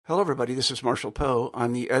Hello, everybody. This is Marshall Poe.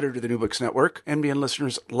 I'm the editor of the New Books Network. NBN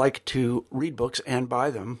listeners like to read books and buy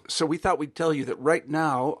them. So we thought we'd tell you that right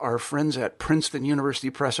now, our friends at Princeton University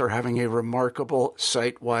Press are having a remarkable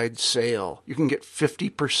site-wide sale. You can get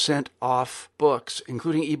 50% off books,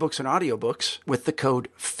 including ebooks and audiobooks, with the code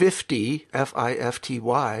 50,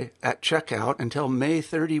 F-I-F-T-Y, at checkout until May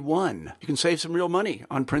 31. You can save some real money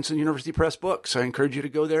on Princeton University Press books. I encourage you to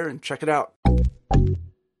go there and check it out.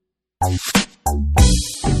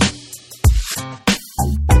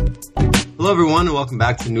 Hello, everyone, and welcome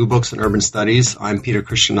back to New Books and Urban Studies. I'm Peter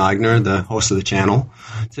Christian Eigner, the host of the channel.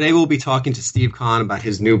 Today, we'll be talking to Steve Conn about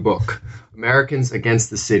his new book, Americans Against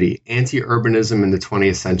the City, Anti-Urbanism in the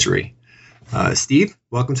 20th Century. Steve,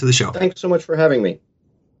 welcome to the show. Thanks so much for having me.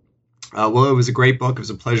 Well, it was a great book. It was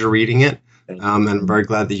a pleasure reading it, and I'm very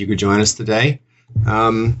glad that you could join us today.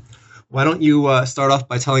 Why don't you start off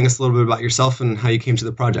by telling us a little bit about yourself and how you came to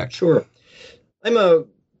the project? Sure. I'm a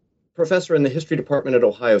professor in the history department at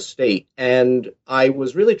Ohio State, and I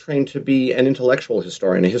was really trained to be an intellectual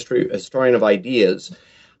historian, a historian of ideas.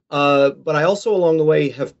 But I also, along the way,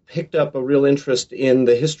 have picked up a real interest in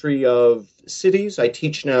the history of cities. I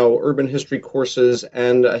teach now urban history courses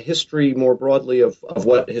and a history more broadly of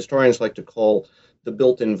what historians like to call the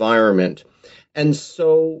built environment. And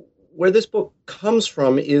so where this book comes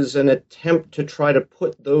from is an attempt to try to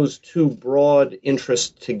put those two broad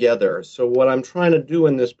interests together. So what I'm trying to do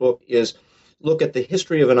in this book is look at the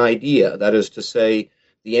history of an idea, that is to say,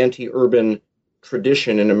 the anti-urban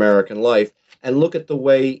tradition in American life, and look at the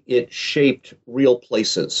way it shaped real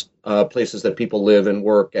places, places that people live and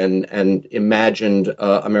work and imagined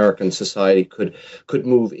American society could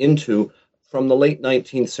move into from the late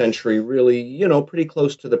 19th century, really, pretty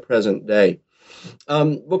close to the present day.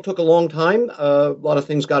 Book took a long time. A lot of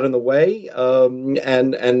things got in the way,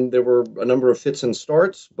 and there were a number of fits and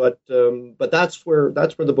starts. But that's where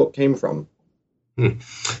the book came from.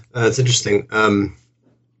 That's interesting.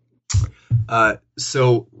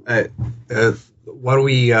 So why don't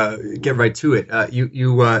we get right to it? I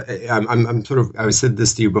said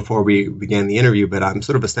this to you before we began the interview, but I'm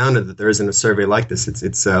sort of astounded that there isn't a survey like this.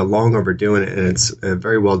 It's long overdue, and it's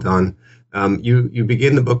very well done. You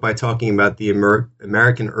begin the book by talking about the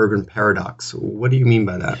American urban paradox. What do you mean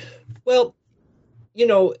by that? Well,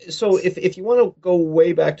 so if you want to go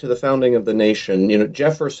way back to the founding of the nation,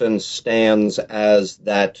 Jefferson stands as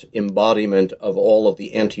that embodiment of all of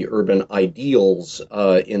the anti-urban ideals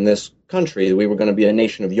in this country. We were going to be a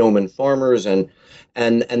nation of yeoman farmers, and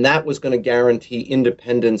that was going to guarantee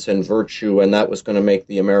independence and virtue, and that was going to make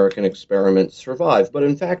the American experiment survive. But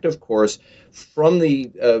in fact, of course, from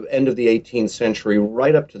the end of the 18th century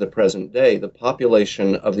right up to the present day, the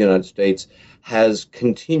population of the United States has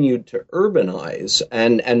continued to urbanize,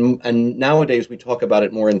 and nowadays we talk about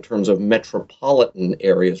it more in terms of metropolitan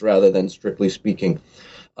areas rather than, strictly speaking,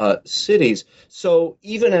 cities. So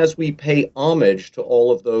even as we pay homage to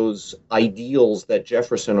all of those ideals that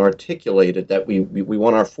Jefferson articulated, that we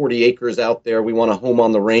want our 40 acres out there, we want a home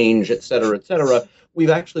on the range, et cetera, we've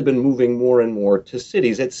actually been moving more and more to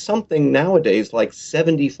cities. It's something nowadays like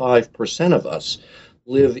 75% of us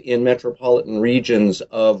live in metropolitan regions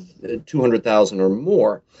of 200,000 or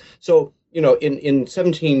more. So, in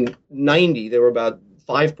 1790, there were about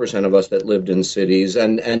 5% of us that lived in cities,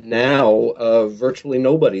 and now virtually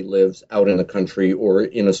nobody lives out in the country or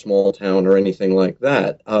in a small town or anything like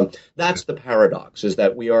that. That's the paradox, is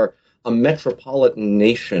that we are a metropolitan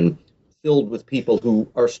nation filled with people who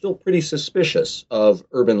are still pretty suspicious of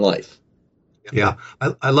urban life. Yeah,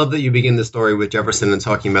 I love that you begin the story with Jefferson and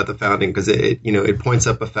talking about the founding, because it points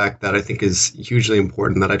up a fact that I think is hugely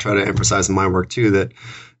important, that I try to emphasize in my work too, that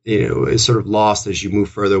is sort of lost as you move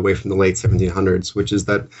further away from the late 1700s, which is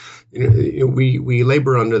that we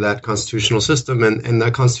labor under that constitutional system, and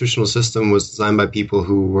that constitutional system was designed by people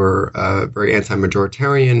who were very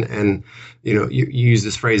anti-majoritarian, and you use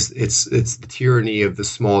this phrase, it's the tyranny of the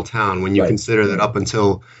small town, when you consider that up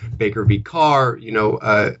until Baker v. Carr,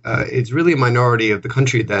 it's really a minority of the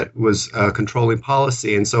country that was controlling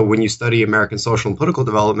policy. And so when you study American social and political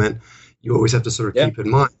development, you always have to sort of keep in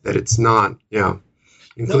mind that it's not,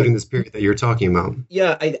 including this period that you're talking about.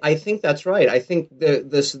 Yeah, I think that's right. I think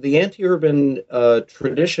the anti-urban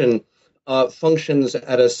tradition functions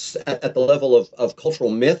at the level of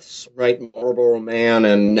cultural myths, right? Marlboro Man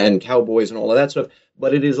and cowboys and all of that stuff.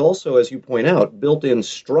 But it is also, as you point out, built in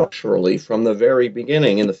structurally from the very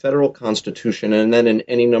beginning in the federal Constitution, and then in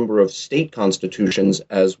any number of state constitutions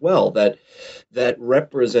as well, that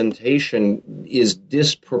representation is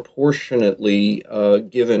disproportionately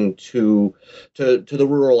given to the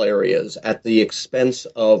rural areas at the expense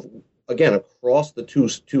of again, across the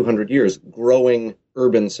 200 years, growing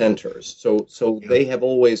urban centers. So they have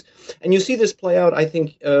always, and you see this play out, I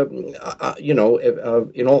think, in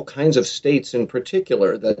all kinds of states in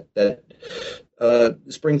particular, that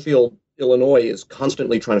Springfield, Illinois is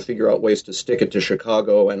constantly trying to figure out ways to stick it to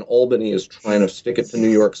Chicago, and Albany is trying to stick it to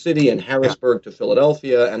New York City, and Harrisburg to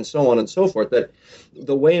Philadelphia, and so on and so forth. That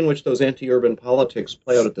the way in which those anti-urban politics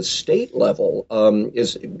play out at the state level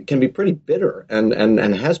can be pretty bitter,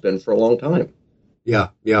 and has been for a long time. Yeah.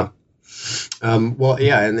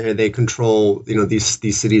 And they control.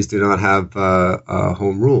 These cities do not have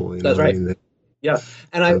home rule. That's right. Yeah,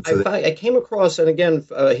 and I came across, and again,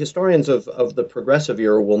 historians of the progressive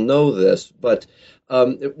era will know this, but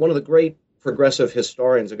one of the great progressive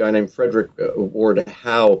historians, a guy named Frederick Ward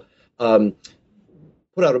Howe,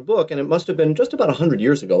 put out a book, and it must have been just about 100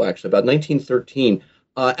 years ago, actually, about 1913,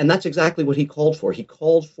 and that's exactly what he called for. He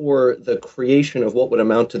called for the creation of what would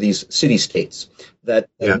amount to these city-states, that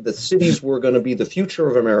the cities were going to be the future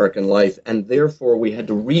of American life, and therefore we had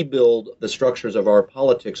to rebuild the structures of our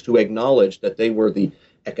politics to acknowledge that they were the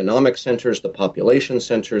economic centers, the population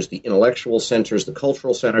centers, the intellectual centers, the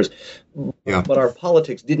cultural centers, but our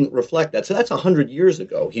politics didn't reflect that. So that's 100 years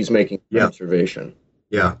ago he's making the observation.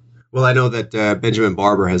 Yeah. Well, I know that Benjamin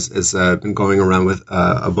Barber has been going around with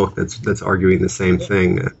a book that's arguing the same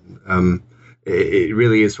thing. It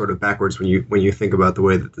really is sort of backwards when you think about the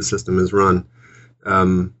way that the system is run.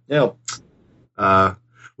 So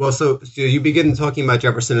you begin talking about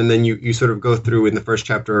Jefferson, and then you sort of go through in the first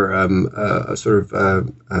chapter a sort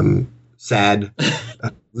of sad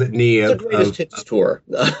litany of the greatest hits tour.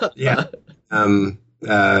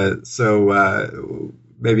 So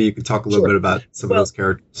maybe you could talk a little bit about some of those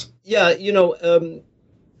characters. Yeah,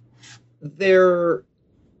 there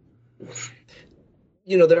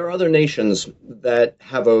are other nations that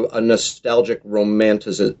have a nostalgic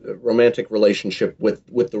romantic relationship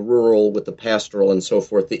with the rural, with the pastoral, and so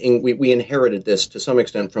forth. We inherited this to some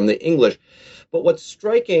extent from the English. But what's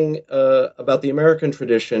striking about the American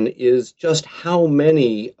tradition is just how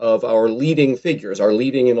many of our leading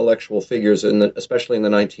intellectual figures, especially in the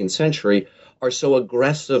 19th century, are so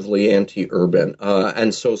aggressively anti-urban.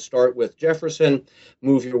 And so start with Jefferson,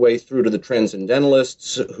 move your way through to the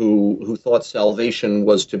transcendentalists who thought salvation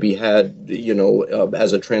was to be had,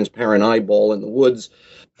 as a transparent eyeball in the woods,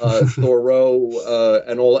 Thoreau,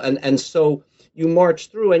 and all. And so you march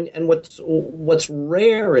through, and what's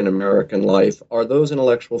rare in American life are those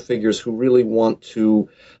intellectual figures who really want to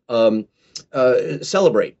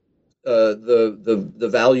celebrate the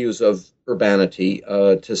values of urbanity,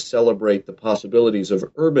 to celebrate the possibilities of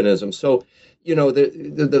urbanism. So,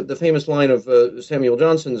 the famous line of Samuel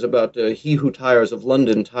Johnson's about he who tires of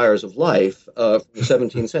London tires of life, from the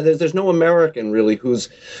 17th century. There's no American really who's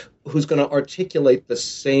going to articulate the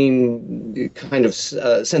same kind of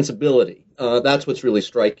sensibility. That's what's really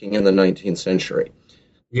striking in the 19th century.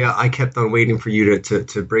 Yeah, I kept on waiting for you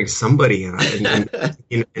to bring somebody in, and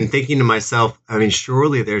thinking to myself, I mean,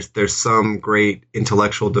 surely there's some great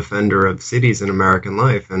intellectual defender of cities in American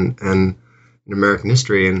life and in American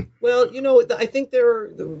history. And well, I think they're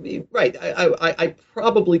right. I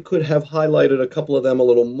probably could have highlighted a couple of them a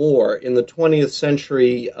little more. In the 20th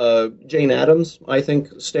century, Jane Addams, I think,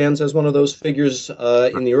 stands as one of those figures.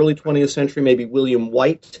 In the early 20th century, maybe William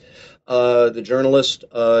White, the journalist,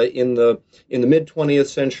 in the mid 20th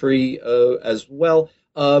century as well,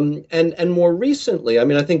 and more recently. I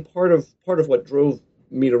mean, I think part of what drove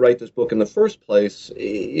me to write this book in the first place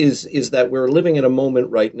is that we're living in a moment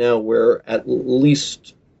right now where at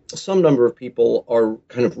least some number of people are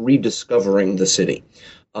kind of rediscovering the city,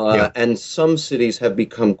 and some cities have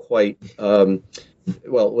become quite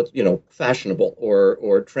fashionable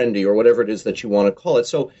or trendy or whatever it is that you want to call it.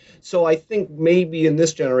 So I think maybe in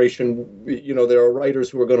this generation, there are writers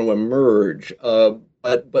who are going to emerge.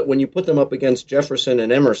 But when you put them up against Jefferson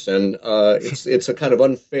and Emerson, it's a kind of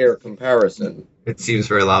unfair comparison. It seems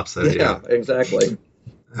very lopsided. Yeah, exactly.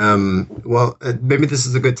 Maybe this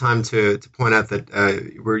is a good time to point out that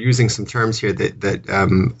we're using some terms here that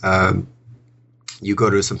you go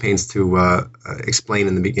to some pains to explain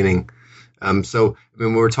in the beginning. So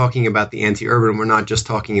when we're talking about the anti-urban, we're not just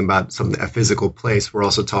talking about a physical place. We're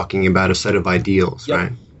also talking about a set of ideals,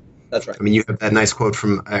 right? That's right. I mean, you have that nice quote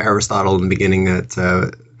from Aristotle in the beginning that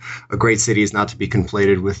a great city is not to be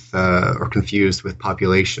conflated with or confused with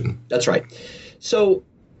population. That's right. So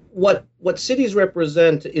what cities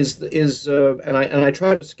represent is and I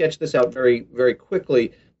try to sketch this out very, very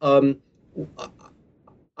quickly.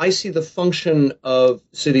 I see the function of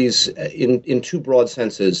cities in two broad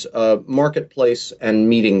senses, marketplace and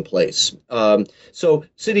meeting place. So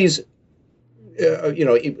cities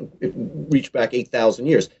it reach back 8,000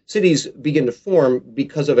 years. Cities begin to form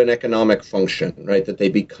because of an economic function, right? That they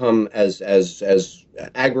become as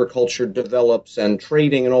agriculture develops and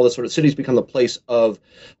trading and all this sort of, cities become the place of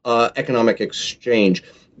economic exchange.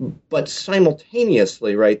 But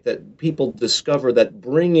simultaneously, right, that people discover that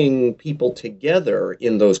bringing people together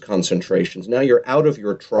in those concentrations, now you're out of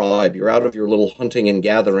your tribe, you're out of your little hunting and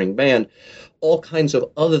gathering band, all kinds of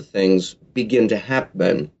other things begin to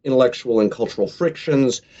happen, intellectual and cultural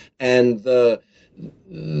frictions, and the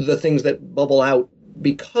things that bubble out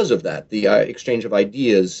because of that, the exchange of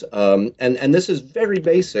ideas. And this is very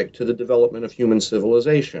basic to the development of human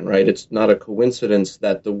civilization, right? It's not a coincidence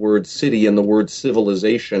that the word city and the word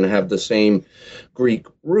civilization have the same Greek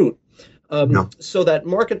root. No. So that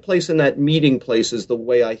marketplace and that meeting place is the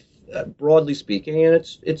way I broadly speaking,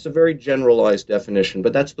 and it's a very generalized definition,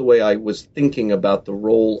 but that's the way I was thinking about the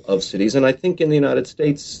role of cities. And I think in the United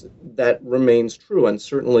States that remains true, and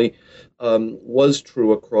certainly was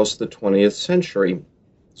true across the 20th century.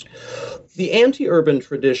 The anti-urban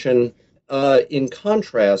tradition, in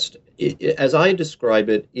contrast, as I describe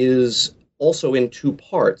it, is also in two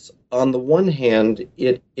parts. On the one hand,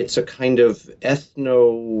 it's a kind of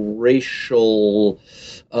ethno-racial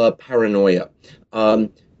paranoia.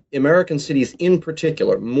 American cities in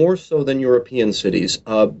particular, more so than European cities,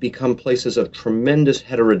 become places of tremendous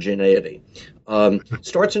heterogeneity.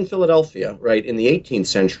 Starts in Philadelphia, right, in the 18th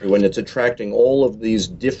century when it's attracting all of these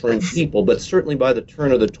different people, but certainly by the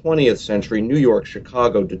turn of the 20th century, New York,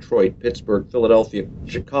 Chicago, Detroit, Pittsburgh, Philadelphia,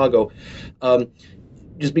 Chicago,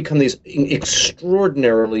 just become these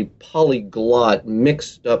extraordinarily polyglot,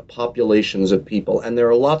 mixed up populations of people. And there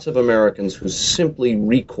are lots of Americans who simply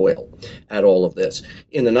recoil at all of this.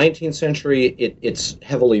 In the 19th century, it's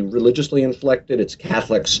heavily religiously inflected. It's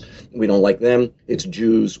Catholics, we don't like them. It's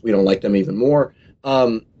Jews, we don't like them even more.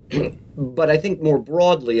 But I think more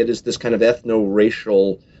broadly, it is this kind of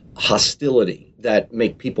ethno-racial hostility that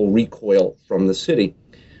make people recoil from the city.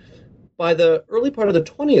 By the early part of the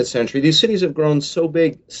 20th century, these cities have grown so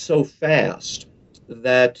big so fast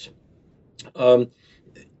that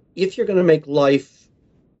if you're going to make life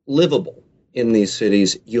livable in these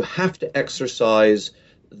cities, you have to exercise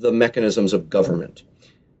the mechanisms of government.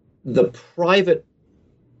 The private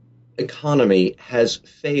economy has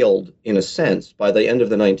failed, in a sense, by the end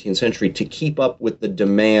of the 19th century to keep up with the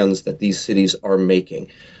demands that these cities are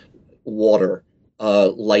making. Water,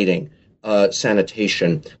 lighting,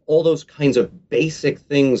 sanitation, all those kinds of basic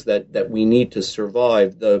things that we need to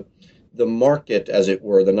survive. The market, as it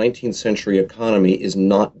were, the 19th century economy is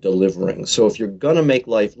not delivering. So if you're going to make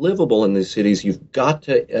life livable in these cities, you've got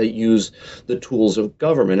to use the tools of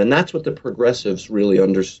government. And that's what the progressives really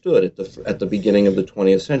understood at the beginning of the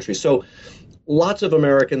 20th century. So lots of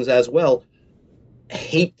Americans as well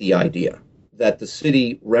hate the idea that the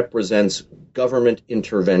city represents government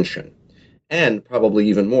intervention. And probably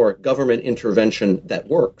even more, government intervention that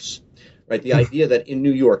works, right? The idea that in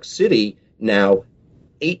New York City now,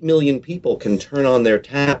 8 million people can turn on their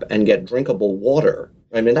tap and get drinkable water.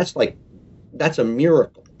 I mean, that's a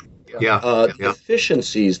miracle. The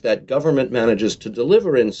efficiencies that government manages to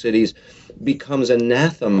deliver in cities becomes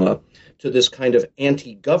anathema to this kind of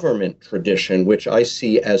anti-government tradition, which I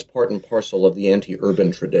see as part and parcel of the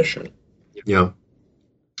anti-urban tradition. Yeah.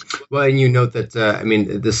 Well, and you note that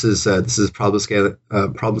this is problem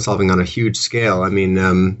solving on a huge scale. I mean,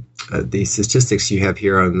 the statistics you have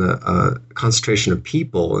here on the concentration of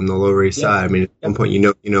people in the Lower East Side. I mean, at one point, you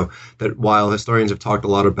know that while historians have talked a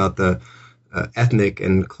lot about the ethnic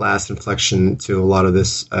and class inflection to a lot of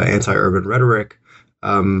this anti-urban rhetoric,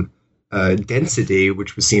 density,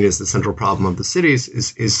 which was seen as the central problem of the cities,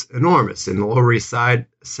 is enormous. In the Lower East Side,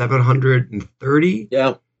 730.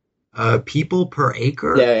 People per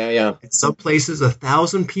acre. In some places,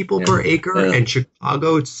 1,000 people per acre, and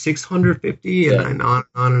Chicago, it's 650, and on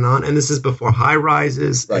and on. And this is before high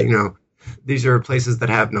rises. Right. These are places that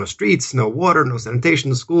have no streets, no water, no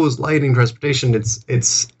sanitation, no schools, lighting, transportation. It's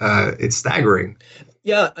staggering.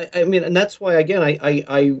 Yeah, I mean, and that's why, again,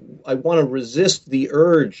 I want to resist the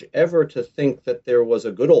urge ever to think that there was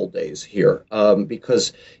a good old days here,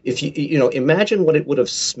 because if you imagine what it would have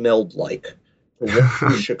smelled like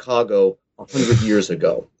through Chicago 100 years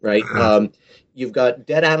ago, right? You've got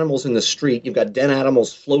dead animals in the street. You've got dead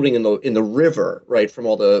animals floating in the river, right, from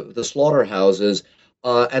all the slaughterhouses.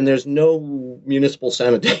 And there's no municipal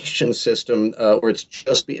sanitation system where it's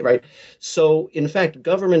just right. So, in fact,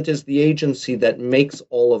 government is the agency that makes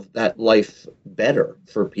all of that life better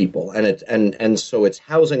for people. And so it's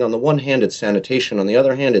housing on the one hand, it's sanitation on the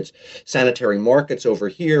other hand, it's sanitary markets over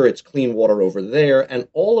here, it's clean water over there, and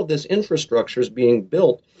all of this infrastructure is being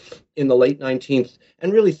built in the late 19th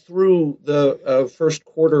and really through the first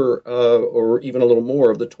quarter or even a little more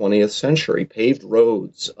of the 20th century. Paved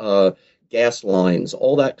roads, gas lines,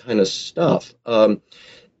 all that kind of stuff.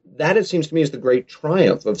 That, it seems to me, is the great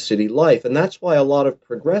triumph of city life. And that's why a lot of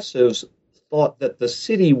progressives thought that the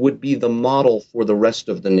city would be the model for the rest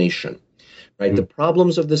of the nation. Right? Mm-hmm. The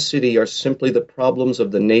problems of the city are simply the problems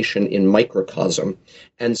of the nation in microcosm.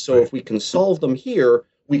 And so if we can solve them here,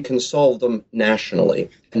 we can solve them nationally.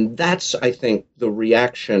 And that's, I think, the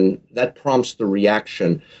reaction, that prompts the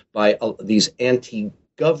reaction by these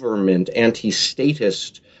anti-government,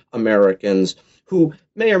 anti-statist Americans who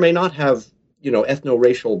may or may not have,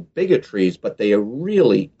 ethno-racial bigotries, but they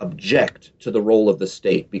really object to the role of the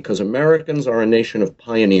state because Americans are a nation of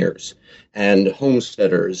pioneers and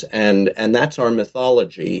homesteaders, and that's our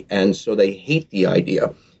mythology. And so they hate the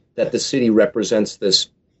idea that the city represents this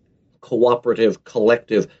cooperative,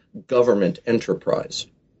 collective government enterprise.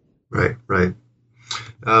 Right.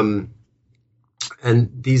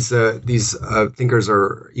 And these thinkers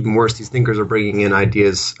are even worse. These thinkers are bringing in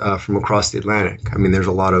ideas from across the Atlantic. I mean, there's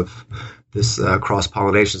a lot of this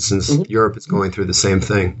cross-pollination since Europe is going through the same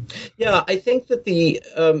thing. Yeah, I think that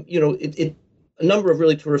a number of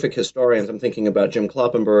really terrific historians, I'm thinking about Jim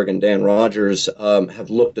Kloppenberg and Dan Rogers, have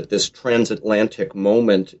looked at this transatlantic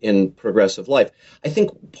moment in progressive life. I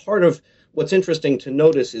think part of what's interesting to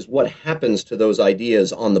notice is what happens to those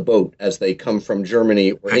ideas on the boat as they come from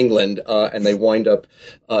Germany or England and they wind up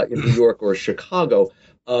in New York or Chicago.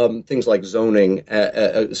 Things like zoning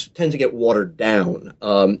tend to get watered down.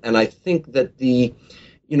 And I think that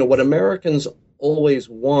what Americans always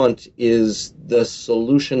want is the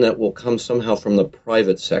solution that will come somehow from the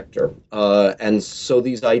private sector. And so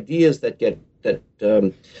these ideas that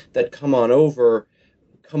come over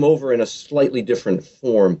in a slightly different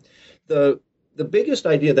form. The biggest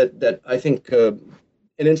idea that I think an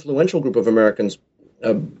influential group of Americans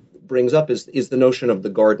brings up is the notion of the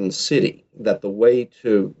garden city, that the way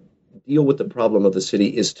to deal with the problem of the city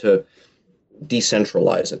is to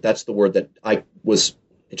decentralize it. That's the word that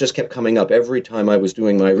it just kept coming up every time I was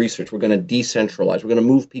doing my research. We're going to decentralize. We're going to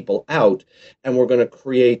move people out, and we're going to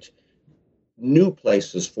create new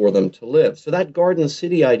places for them to live. So that garden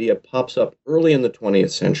city idea pops up early in the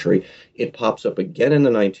 20th century. It pops up again in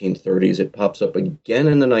the 1930s. It pops up again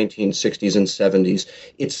in the 1960s and 70s.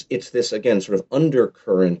 It's this, again, sort of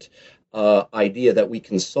undercurrent idea that we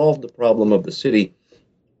can solve the problem of the city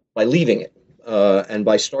by leaving it and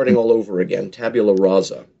by starting all over again, tabula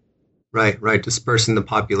rasa. Right. Dispersing the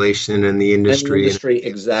population and the industry.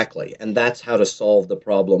 Exactly. And that's how to solve the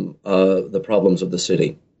problems of the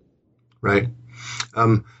city. Right.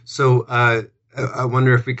 So I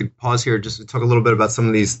wonder if we could pause here just to talk a little bit about some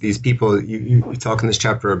of these people. You talk in this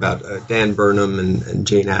chapter about Dan Burnham and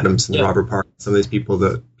Jane Addams and Robert Park. Some of these people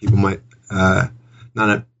that people might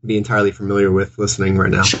not be entirely familiar with listening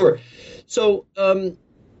right now. Sure. So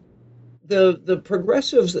the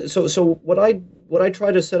progressives. So what I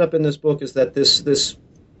try to set up in this book is that this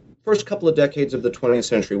first couple of decades of the 20th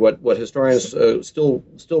century, what historians still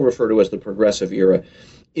refer to as the progressive era,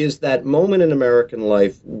 is that moment in American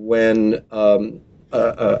life when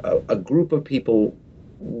a group of people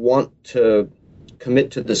want to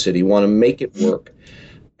commit to the city, want to make it work.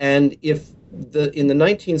 And if in the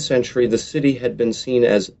 19th century the city had been seen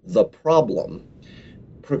as the problem,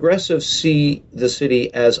 progressives see the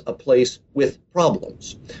city as a place with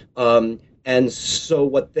problems. And so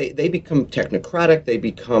what they become technocratic, they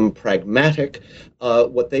become pragmatic.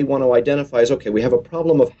 What they want to identify is, okay, we have a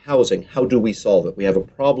problem of housing. How do we solve it? We have a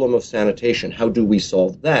problem of sanitation. How do we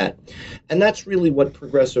solve that? And that's really what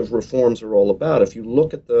progressive reforms are all about. If you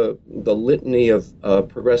look at the litany of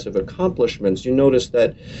progressive accomplishments, you notice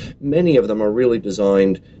that many of them are really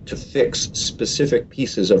designed to fix specific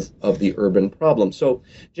pieces of the urban problem. So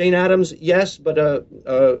Jane Addams, yes, but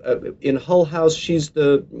in Hull House, she's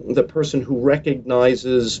the person who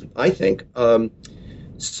recognizes, I think,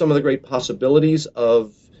 some of the great possibilities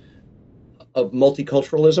of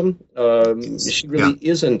multiculturalism. She really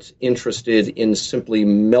isn't interested in simply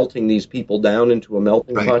melting these people down into a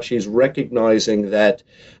melting pot. She's recognizing that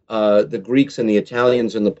the Greeks and the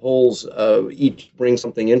Italians and the Poles each bring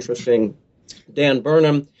something interesting. Dan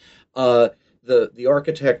Burnham, the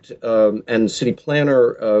architect and city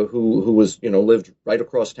planner who was lived right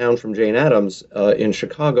across town from Jane Addams in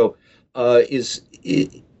Chicago, is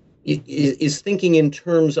thinking in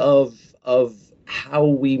terms of how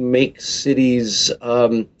we make cities,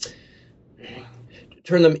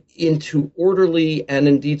 turn them into orderly and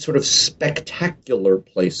indeed sort of spectacular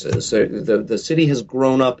places. The city has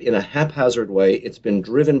grown up in a haphazard way. It's been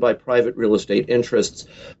driven by private real estate interests,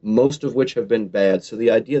 most of which have been bad. So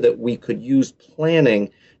the idea that we could use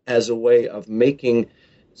planning as a way of making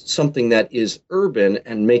something that is urban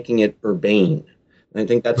and making it urbane. And I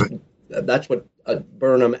think that's what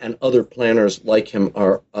Burnham and other planners like him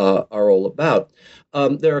are all about.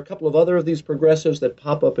 There are a couple of other of these progressives that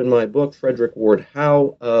pop up in my book. Frederick Ward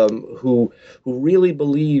Howe, who really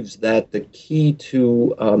believes that the key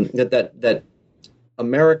to that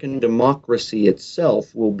American democracy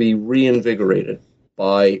itself will be reinvigorated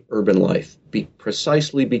by urban life,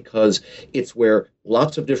 precisely because it's where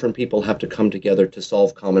lots of different people have to come together to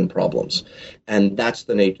solve common problems, and that's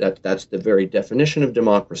the very definition of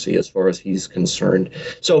democracy as far as he's concerned.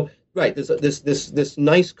 So, right, this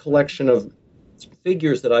nice collection of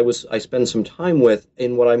figures that I spend some time with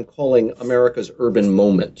in what I'm calling America's urban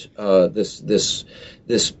moment. This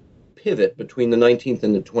pivot between the 19th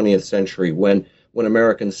and the 20th century when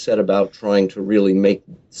Americans set about trying to really make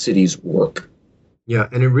cities work. Yeah,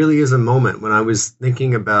 and it really is a moment. When I was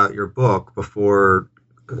thinking about your book before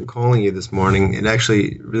calling you this morning, it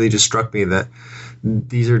actually really just struck me that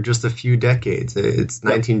these are just a few decades. It's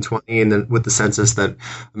 1920, and then with the census that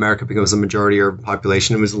America becomes a majority urban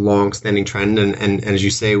population. It was a long-standing trend, and as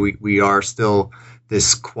you say, we are still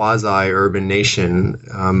this quasi-urban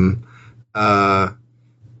nation.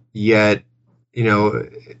 Yet,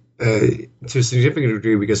 to a significant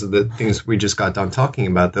degree, because of the things we just got done talking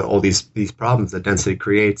about, all these problems that density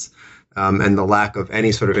creates, and the lack of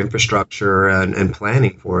any sort of infrastructure and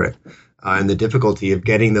planning for it, and the difficulty of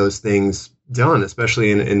getting those things done,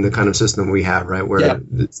 especially in the kind of system we have, right, where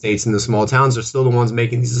the states and the small towns are still the ones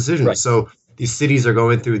making these decisions. Right. So these cities are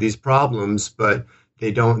going through they're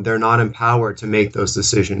not empowered to make those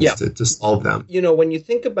decisions to solve them. When you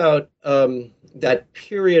think about that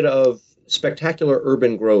period of spectacular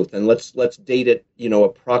urban growth, and let's date it,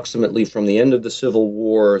 approximately from the end of the Civil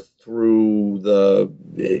War through the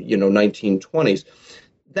 1920s.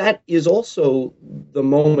 That is also the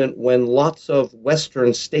moment when lots of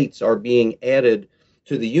Western states are being added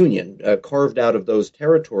to the Union, carved out of those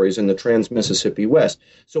territories in the Trans-Mississippi West.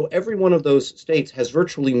 So every one of those states has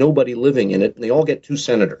virtually nobody living in it, and they all get 2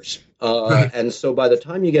 senators. And so by the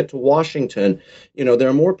time you get to Washington, there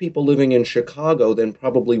are more people living in Chicago than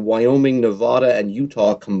probably Wyoming, Nevada, and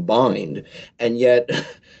Utah combined. And yet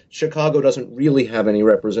Chicago doesn't really have any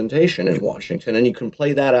representation in Washington, and you can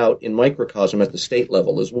play that out in microcosm at the state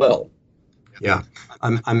level as well. Yeah,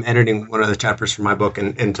 I'm editing one of the chapters from my book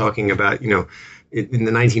and talking about, in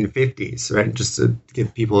the 1950s, right, just to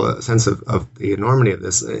give people a sense of the enormity of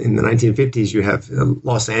this. In the 1950s, you have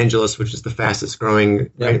Los Angeles, which is the fastest growing,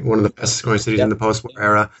 right, one of the fastest growing cities in the post-war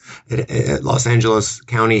era. Los Angeles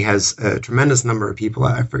County has a tremendous number of people.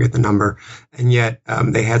 I forget the number. And yet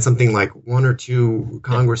they had something like 1 or 2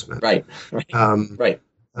 congressmen. Right.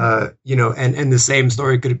 And the same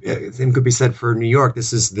story could be said for New York.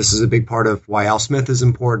 This is a big part of why Al Smith is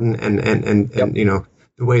important, and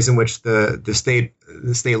the ways in which the state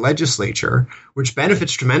legislature, which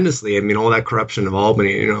benefits tremendously. I mean, all that corruption of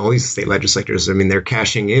Albany, all these state legislators, I mean, they're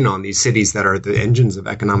cashing in on these cities that are the engines of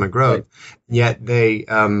economic growth. Right. Yet they,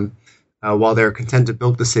 while they're content to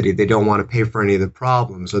build the city, they don't want to pay for any of the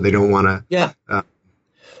problems, or they don't want to. Yeah.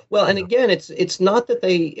 Well, and again, it's not that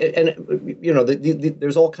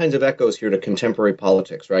there's all kinds of echoes here to contemporary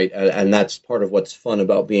politics, right? And that's part of what's fun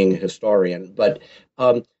about being a historian. But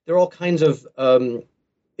there are all kinds of.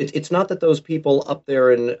 It's not that those people up there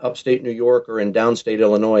in upstate New York or in downstate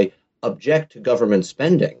Illinois object to government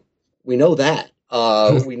spending. We know that.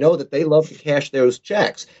 We know that they love to cash those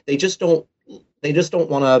checks. They just don't want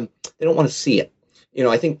to see it.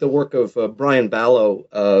 I think the work of Brian Ballow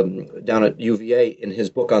down at UVA in his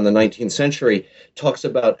book on the 19th century talks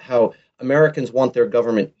about how Americans want their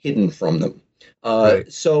government hidden from them.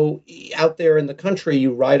 Right. So out there in the country,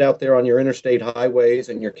 you ride out there on your interstate highways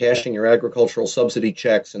and you're cashing your agricultural subsidy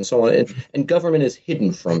checks and so on, and government is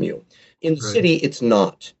hidden from you. In the city, it's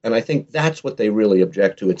not. And I think that's what they really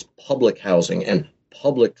object to. It's public housing and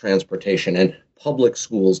public transportation and public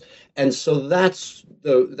schools. And so that's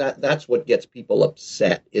what gets people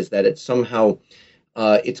upset, is that it's somehow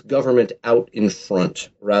it's government out in front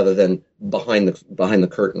rather than behind the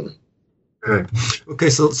curtain. All right. Okay,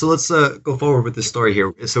 so let's go forward with the story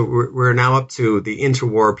here. So we're now up to the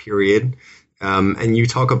interwar period, and you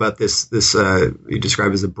talk about this you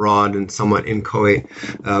describe as a broad and somewhat inchoate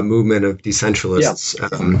movement of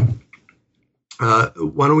decentralists.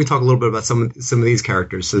 Why don't we talk a little bit about some of these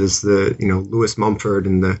characters? So there's the Lewis Mumford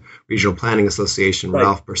and the Regional Planning Association, right.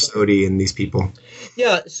 Ralph Bersotti and these people.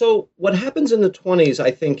 Yeah. So what happens in the 20s,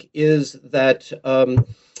 I think, is that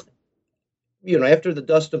after the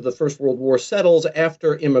dust of the First World War settles,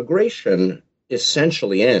 after immigration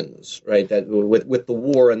essentially ends, right? That with the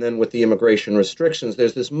war and then with the immigration restrictions,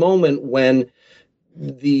 there's this moment when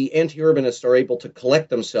the anti-urbanists are able to collect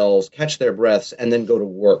themselves, catch their breaths, and then go to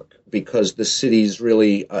work, because the cities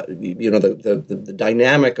really, the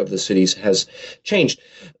dynamic of the cities has changed.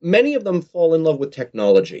 Many of them fall in love with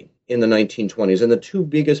technology in the 1920s, and the two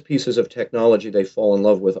biggest pieces of technology they fall in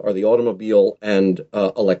love with are the automobile and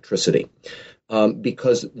electricity.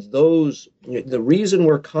 Because the reason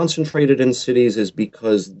we're concentrated in cities is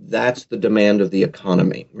because that's the demand of the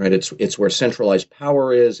economy, right? It's where centralized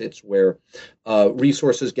power is, it's where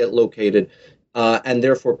resources get located, and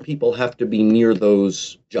therefore people have to be near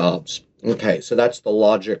those jobs. Okay, so that's the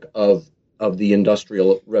logic of the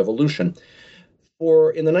Industrial Revolution.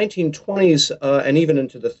 In the 1920s and even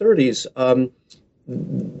into the 30s,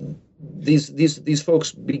 these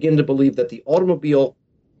folks begin to believe that the automobile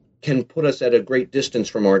can put us at a great distance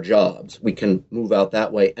from our jobs. We can move out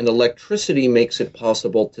that way. And electricity makes it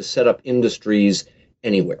possible to set up industries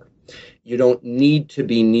anywhere. You don't need to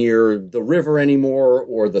be near the river anymore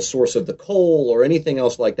or the source of the coal or anything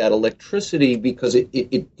else like that. Electricity, because it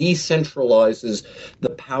decentralizes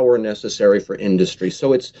the power necessary for industry.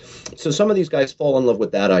 So some of these guys fall in love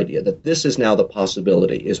with that idea, that this is now the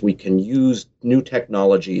possibility, is we can use new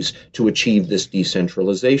technologies to achieve this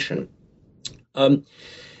decentralization.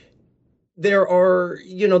 There are,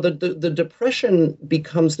 the Depression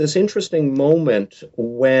becomes this interesting moment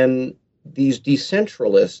when these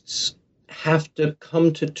decentralists have to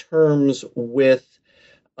come to terms with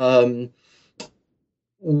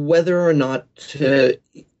whether or not to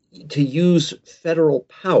use federal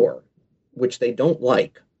power, which they don't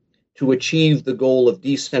like, to achieve the goal of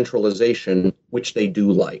decentralization, which they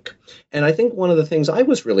do like. And I think one of the things I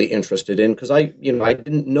was really interested in, because I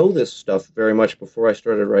didn't know this stuff very much before I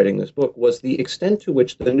started writing this book, was the extent to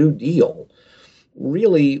which the New Deal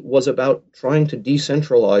really was about trying to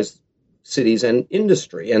decentralize cities and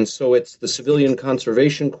industry. And so it's the Civilian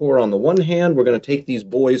Conservation Corps on the one hand. We're going to take these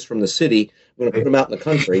boys from the city, we're going to put them out in the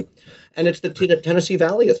country. And it's the Tennessee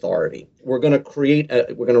Valley Authority. We're going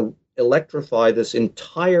to electrify this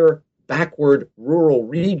entire backward rural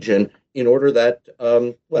region in order that,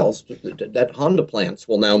 that Honda plants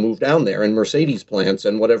will now move down there, and Mercedes plants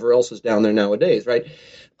and whatever else is down there nowadays, right?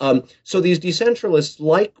 So these decentralists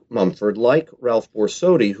like Mumford, like Ralph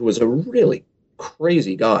Bersotti, who was a really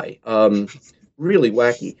crazy guy, really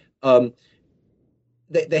wacky,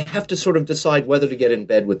 they have to sort of decide whether to get in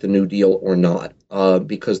bed with the New Deal or not,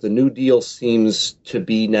 because the New Deal seems to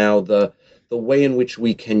be now the way in which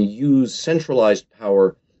we can use centralized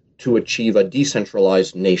power to achieve a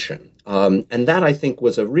decentralized nation. And that, I think,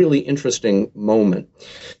 was a really interesting moment.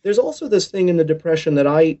 There's also this thing in the Depression that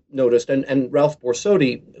I noticed, and Ralph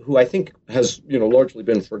Bersotti, who I think has largely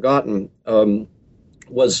been forgotten,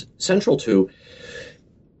 was central to.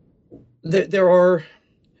 There are a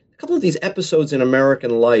couple of these episodes in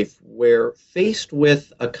American life where, faced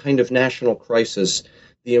with a kind of national crisis,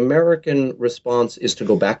 the American response is to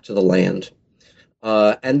go back to the land.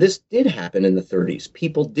 And this did happen in the 30s.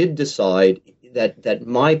 People did decide that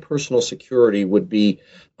my personal security would be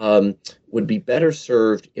better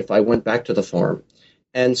served if I went back to the farm.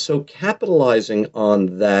 And so, capitalizing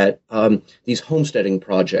on that, these homesteading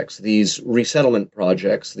projects, these resettlement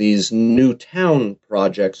projects, these new town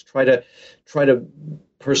projects, try to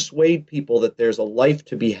persuade people that there's a life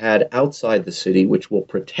to be had outside the city, which will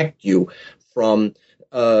protect you from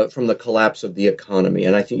the collapse of the economy.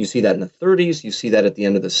 And I think you see that in the 30s, you see that at the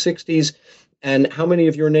end of the 60s. And how many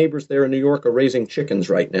of your neighbors there in New York are raising chickens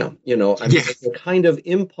right now? The kind of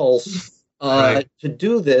impulse to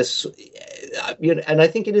do this, and I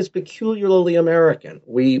think it is peculiarly American.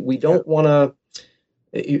 We don't want to,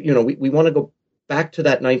 we want to go back to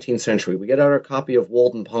that 19th century. We get out our copy of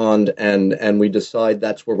Walden Pond and we decide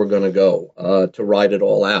that's where we're going to go to ride it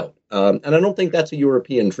all out. And I don't think that's a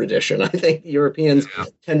European tradition. I think Europeans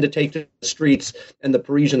tend to take to the streets, and the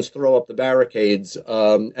Parisians throw up the barricades,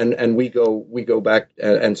 and we go back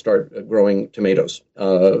and start growing tomatoes.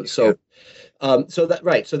 So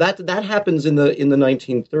that happens in the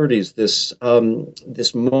 1930s.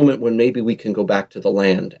 This moment when maybe we can go back to the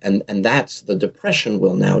land, and that's the Depression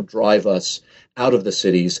will now drive us out of the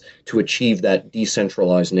cities to achieve that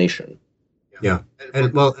decentralized nation. Yeah.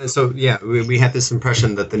 And we had this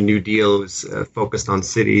impression that the New Deal is focused on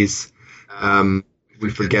cities. We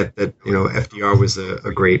forget that, FDR was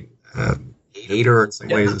a great hater in some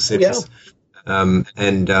ways of cities. I'm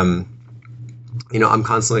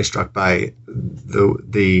constantly struck by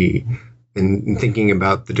in thinking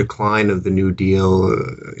about the decline of the New Deal,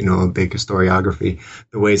 a big historiography,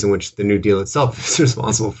 the ways in which the New Deal itself is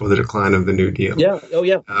responsible for the decline of the New Deal. Yeah. Oh,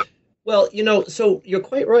 yeah. Well, so you're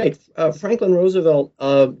quite right. Franklin Roosevelt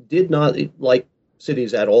did not like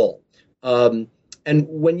cities at all. And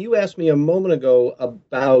when you asked me a moment ago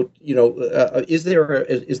about,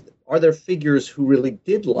 are there figures who really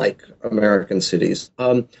did like American cities?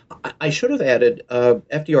 I should have added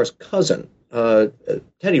FDR's cousin,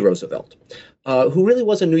 Teddy Roosevelt, who really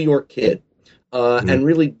was a New York kid and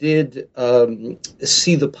really did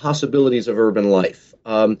see the possibilities of urban life.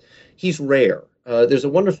 He's rare. There's a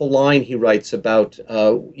wonderful line he writes about,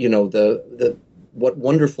 what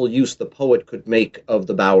wonderful use the poet could make of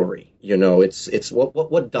the Bowery. It's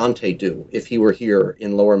what Dante do if he were here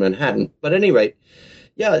in Lower Manhattan. But at any rate,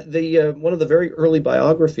 one of the very early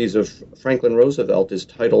biographies of Franklin Roosevelt is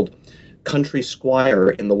titled "Country Squire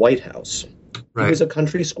in the White House." Right. He was a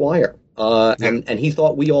country squire, and he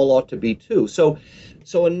thought we all ought to be too. So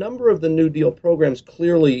a number of the New Deal programs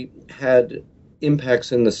clearly had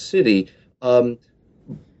impacts in the city, but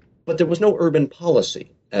there was no urban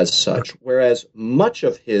policy as such, whereas much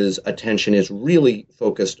of his attention is really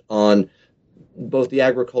focused on both the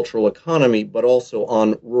agricultural economy, but also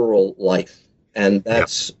on rural life. And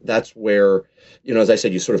that's where, as I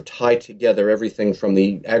said, you sort of tie together everything from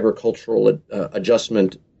the Agricultural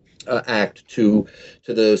Adjustment Act to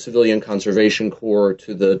the Civilian Conservation Corps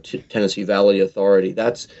to the Tennessee Valley Authority.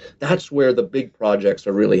 That's where the big projects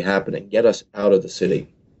are really happening. Get us out of the city.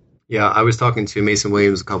 Yeah, I was talking to Mason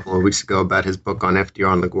Williams a couple of weeks ago about his book on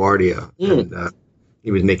FDR and LaGuardia, and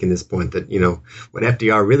he was making this point that what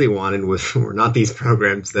FDR really wanted were not these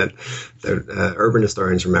programs that urban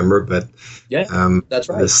historians remember, but that's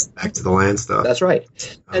right. This back to the land stuff. That's right,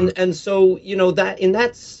 and so that in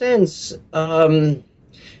that sense,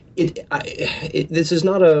 this is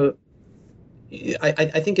not a.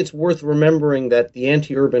 I think it's worth remembering that the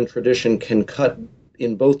anti-urban tradition can cut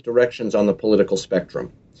in both directions on the political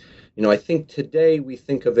spectrum. I think today we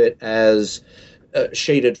think of it as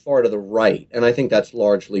shaded far to the right, and I think that's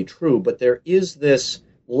largely true. But there is this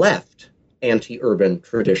left anti-urban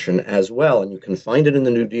tradition as well, and you can find it in the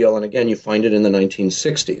New Deal, and again, you find it in the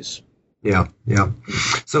 1960s. Yeah.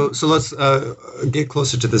 So let's get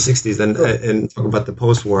closer to the 60s and talk about the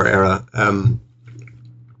post-war era. In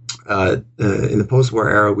the post-war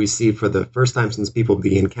era, we see for the first time since people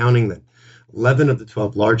began counting that 11 of the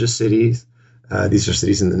 12 largest cities, these are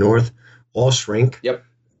cities in the north, all shrink. Yep.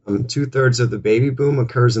 2/3 of the baby boom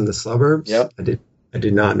occurs in the suburbs. Yep. I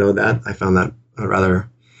did not know that. I found that a rather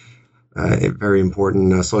very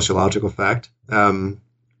important sociological fact. And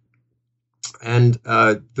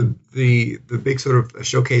the big sort of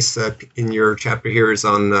showcase in your chapter here is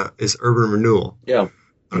on is urban renewal. Yeah.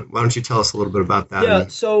 Why don't you tell us a little bit about that? Yeah.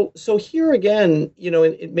 So here again,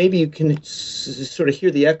 maybe you can sort of hear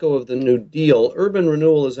the echo of the New Deal. Urban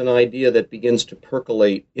renewal is an idea that begins to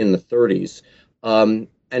percolate in the 30s. And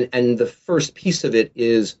the first piece of it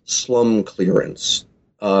is slum clearance.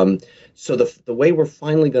 So the way we're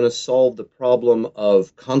finally going to solve the problem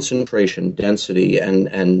of concentration, density,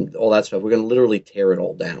 and all that stuff, we're going to literally tear it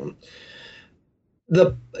all down.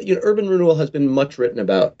 Urban renewal has been much written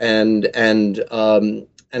about, and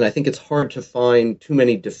I think it's hard to find too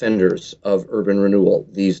many defenders of urban renewal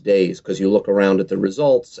these days because you look around at the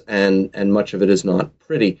results, and much of it is not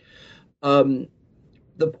pretty.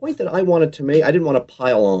 The point that I wanted to make, I didn't want to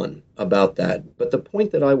pile on about that, but the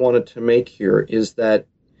point that I wanted to make here is that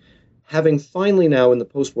having finally now in the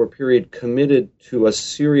post-war period committed to a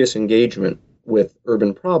serious engagement with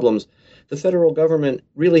urban problems, the federal government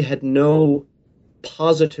really had no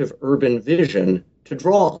positive urban vision to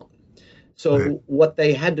draw on. So what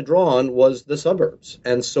they had to draw on was the suburbs.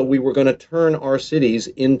 And so we were going to turn our cities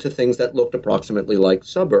into things that looked approximately like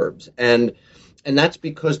suburbs. And that's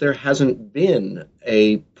because there hasn't been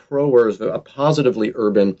a positively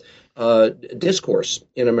urban discourse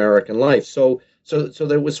in American life. So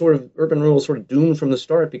there was sort of urban renewal sort of doomed from the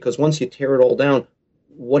start, because once you tear it all down,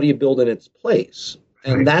 what do you build in its place?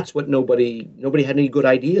 And that's what nobody had any good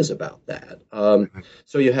ideas about that.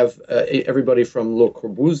 So you have everybody from Le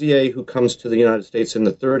Corbusier, who comes to the United States in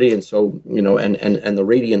the 30s, and so and the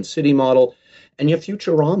Radiant City model, and you have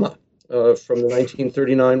Futurama from the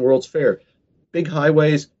 1939 World's Fair, big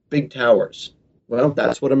highways, big towers. Well,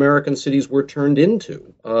 that's what American cities were turned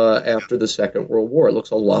into after the Second World War. It looks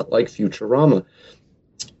a lot like Futurama.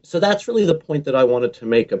 So that's really the point that I wanted to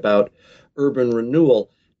make about urban renewal.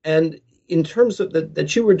 And in terms of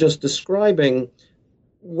that you were just describing,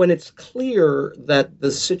 when it's clear that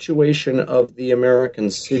the situation of the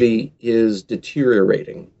American city is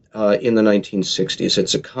deteriorating in the 1960s,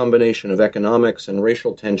 it's a combination of economics and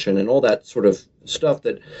racial tension and all that sort of stuff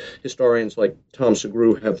that historians like Tom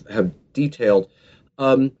Segru have detailed.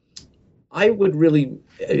 I would really,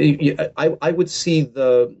 I would see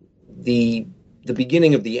the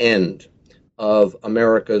beginning of the end of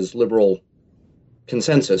America's liberal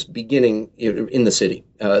consensus beginning in the city.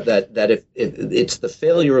 That if it's the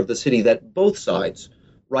failure of the city that both sides,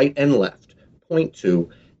 right and left, point to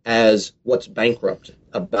as what's bankrupt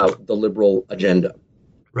about the liberal agenda.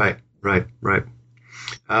 Right. And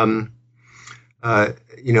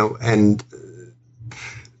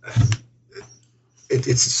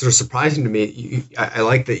it's sort of surprising to me. I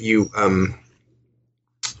like that you,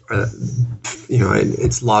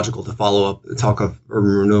 it's logical to follow up the talk of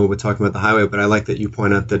urban renewal with talking about the highway, but I like that you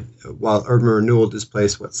point out that while urban renewal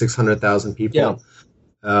displaced 600,000 people,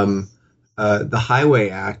 the Highway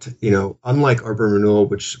Act, unlike urban renewal,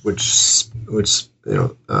 which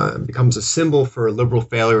becomes a symbol for liberal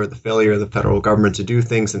failure or the failure of the federal government to do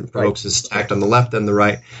things and provokes this act on the left and the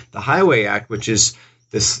right, the Highway Act, which is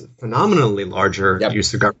this phenomenally larger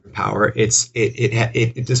use of government power,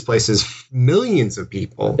 it displaces millions of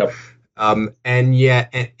people. And yet,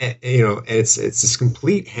 it's this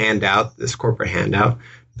complete handout, this corporate handout,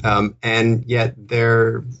 and yet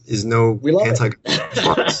there is no anti-government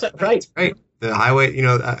response. Right. The highway,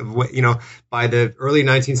 by the early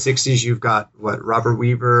 1960s, you've got Robert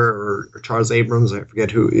Weaver or Charles Abrams, I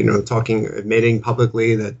forget who, admitting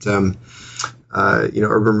publicly that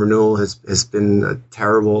urban renewal has been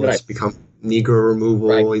terrible. Right. It's become Negro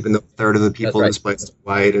removal, even though a third of the people displaced are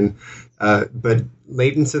white. And but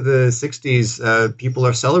late into the 60s, people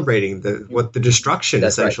are celebrating the destruction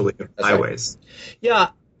essentially of highways. Right. Yeah.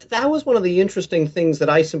 That was one of the interesting things that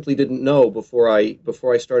I simply didn't know before I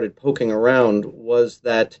started poking around, was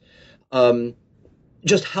that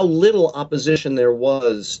just how little opposition there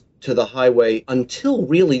was to the highway until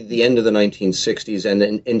really the end of the 1960s and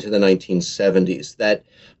into the 1970s. That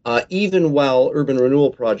even while urban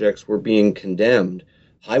renewal projects were being condemned,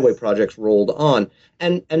 highway projects rolled on.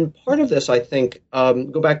 And part of this, I think,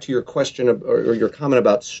 go back to your question or your comment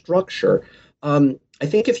about structure. I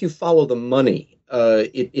think if you follow the money,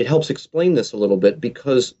 it helps explain this a little bit,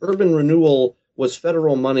 because urban renewal was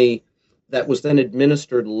federal money that was then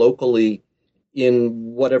administered locally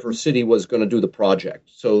in whatever city was going to do the project.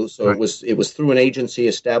 So right. it was through an agency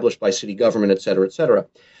established by city government, et cetera,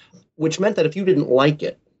 which meant that if you didn't like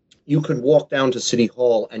it, you could walk down to City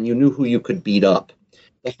Hall and you knew who you could beat up.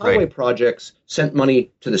 The highway projects sent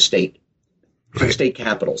money to the state, to the state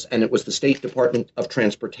capitals, and it was the State Department of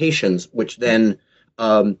Transportations which then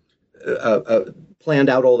planned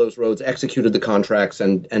out all those roads, executed the contracts,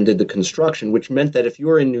 and did the construction, which meant that if you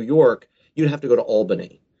were in New York, you'd have to go to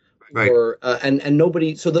Albany. Right. Or and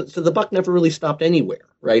nobody, so the buck never really stopped anywhere,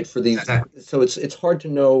 right? For these, so it's hard to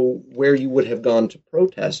know where you would have gone to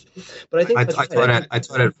protest. But I think I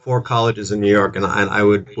taught at 4 colleges in New York, and I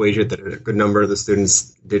would wager that a good number of the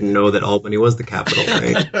students didn't know that Albany was the capital,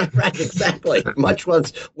 right? Right, exactly. Much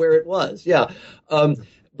was where it was, yeah.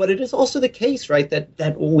 But it is also the case, right, that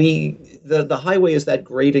the highway is that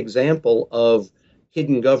great example of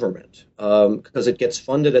hidden government, because it gets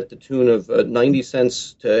funded at the tune of 90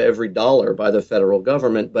 cents to every dollar by the federal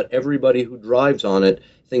government, but everybody who drives on it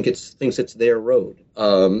thinks it's their road,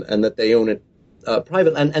 and that they own it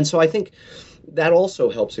privately. And so I think that also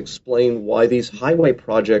helps explain why these highway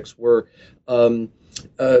projects were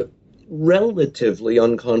relatively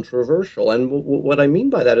uncontroversial. And what I mean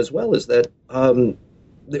by that as well is that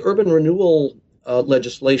the urban renewal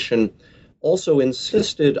legislation also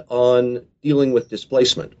insisted on dealing with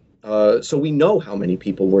displacement. So we know how many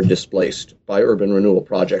people were displaced by urban renewal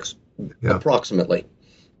projects, approximately.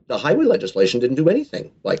 The highway legislation didn't do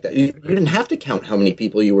anything like that. You didn't have to count how many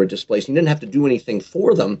people you were displaced. You didn't have to do anything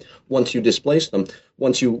for them once you displaced them,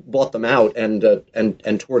 once you bought them out and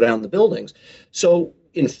tore down the buildings. So,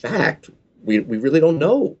 in fact, we really don't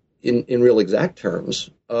know in real exact terms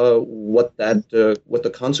what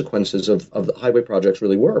the consequences of the highway projects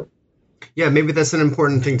really were. Yeah, maybe that's an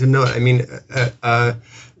important thing to note. I mean,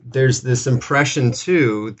 there's this impression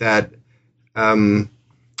too that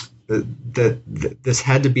that this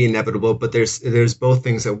had to be inevitable, but there's both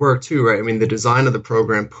things that work too, right? I mean, the design of the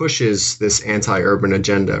program pushes this anti-urban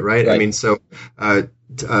agenda, right? I mean, so Kenneth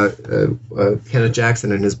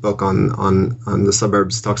Jackson in his book on the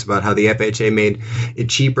suburbs talks about how the FHA made it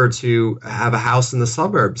cheaper to have a house in the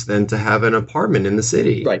suburbs than to have an apartment in the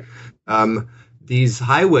city. Right. these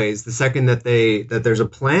highways, the second that there's a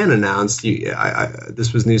plan announced,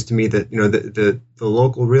 this was news to me that the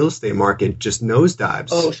local real estate market just nosedives.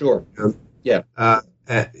 Oh, sure. Yeah.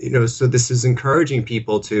 So this is encouraging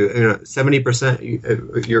people to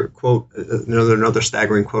 70%. Your quote, another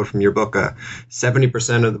staggering quote from your book.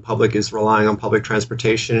 70% of the public is relying on public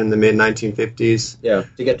transportation in the mid 1950s. Yeah,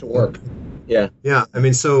 to get to work. Yeah. Yeah. I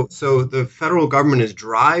mean, so the federal government is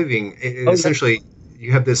driving essentially.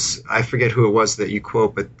 You have this, I forget who it was that you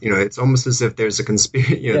quote, but it's almost as if there's a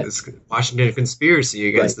conspiracy, this Washington conspiracy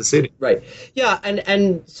against the city. Right. Yeah,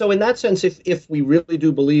 and so in that sense, if we really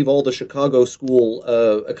do believe all the Chicago school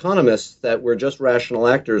economists that we're just rational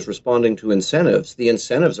actors responding to incentives, the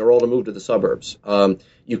incentives are all to move to the suburbs.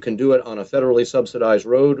 You can do it on a federally subsidized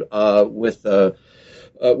road with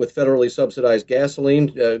federally subsidized gasoline.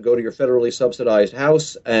 Go to your federally subsidized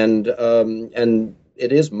house, and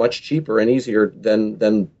it is much cheaper and easier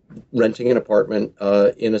than renting an apartment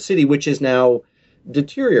in a city, which is now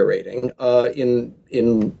deteriorating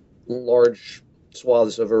in large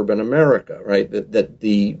swaths of urban America. Right, that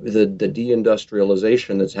the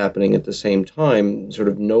deindustrialization that's happening at the same time, sort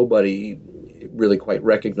of nobody really quite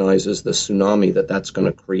recognizes the tsunami that's going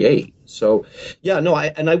to create. So, yeah, no,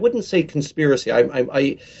 I wouldn't say conspiracy.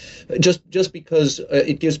 I just because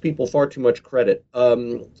it gives people far too much credit.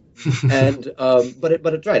 But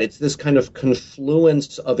it's right. It's this kind of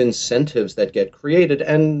confluence of incentives that get created,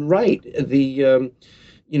 and the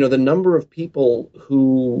number of people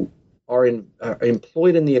who are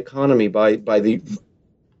employed in the economy by the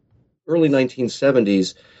early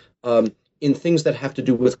 1970s in things that have to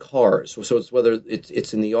do with cars. So it's whether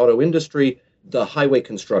it's in the auto industry, the highway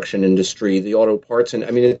construction industry, the auto parts, and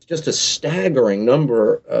I mean it's just a staggering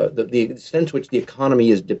number. The extent to which the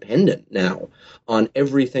economy is dependent now on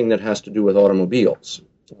everything that has to do with automobiles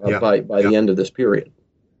by the end of this period.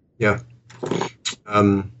 Yeah,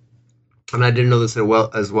 and I didn't know this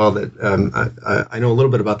as well that I know a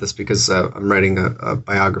little bit about this because I'm writing a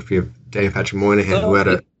biography of Daniel Patrick Moynihan, who had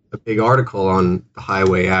a big article on the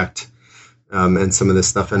Highway Act and some of this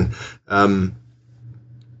stuff, and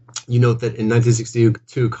you note that in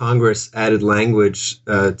 1962, Congress added language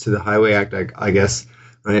to the Highway Act, I guess,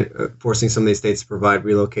 right, forcing some of these states to provide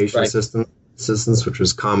relocation assistance, which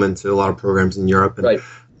was common to a lot of programs in Europe. And,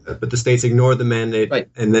 but the states ignored the mandate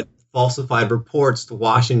and then falsified reports to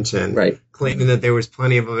Washington, claiming that there was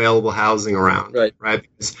plenty of available housing around. Right,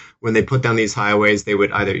 because when they put down these highways, they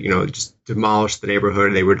would either just demolish the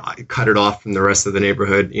neighborhood, or they would cut it off from the rest of the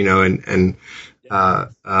neighborhood,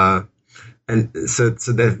 and so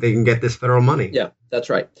that they can get this federal money. Yeah, that's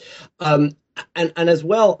right. And as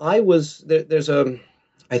well, there's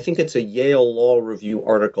I think it's a Yale Law Review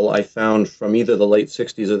article I found from either the late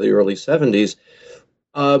 60s or the early 70s,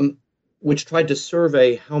 which tried to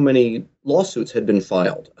survey how many lawsuits had been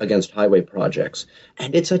filed against highway projects.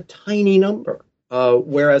 And it's a tiny number.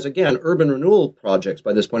 Whereas, again, urban renewal projects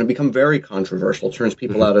by this point have become very controversial, turns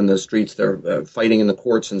people out in the streets, they're fighting in the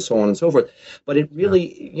courts and so on and so forth. But it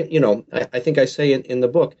really, I think I say in the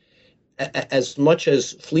book, as much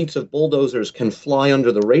as fleets of bulldozers can fly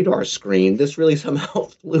under the radar screen, this really somehow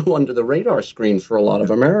flew under the radar screen for a lot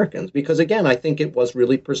of Americans. Because, again, I think it was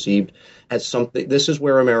really perceived as something, this is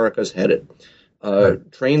where America's headed.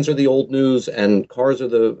 Trains are the old news, and cars are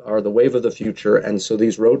the wave of the future, and so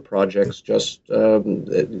these road projects just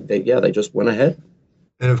they just went ahead.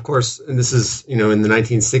 And of course, and this is in the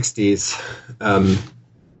 1960s,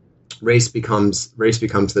 race becomes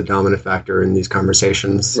the dominant factor in these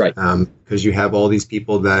conversations, right? Because you have all these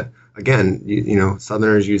people that, again,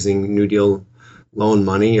 Southerners using New Deal loan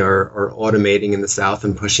money are automating in the South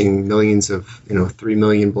and pushing millions of 3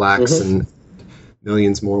 million blacks and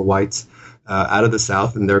millions more whites out of the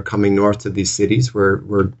South, and they're coming north to these cities where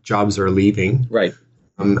jobs are leaving. Right.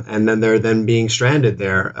 And then they're being stranded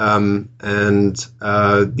there.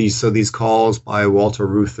 These calls by Walter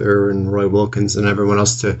Reuther and Roy Wilkins and everyone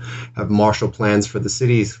else to have Marshall plans for the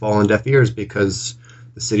cities fall on deaf ears, because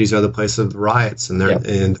the cities are the place of the riots, and they're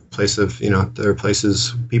in the place of, they're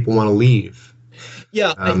places people want to leave.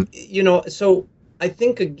 Yeah. So I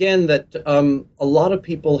think again that a lot of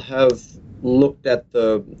people have looked at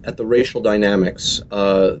the racial dynamics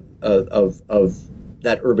of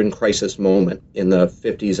that urban crisis moment in the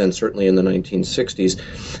 50s and certainly in the 1960s,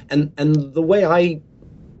 and the way I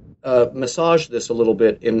massage this a little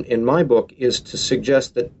bit in my book is to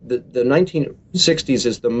suggest that the 1960s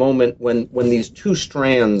is the moment when these two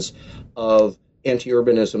strands of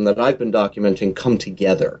anti-urbanism that I've been documenting come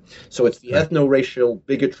together. So it's the ethno-racial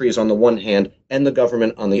bigotries on the one hand and the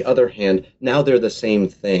government on the other hand. Now they're the same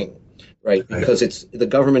thing. right? Because it's the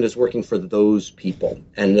government is working for those people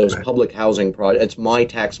and those public housing projects. It's my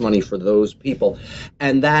tax money for those people,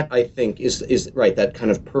 and that I think is right. That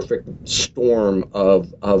kind of perfect storm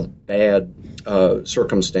of bad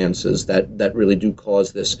circumstances that really do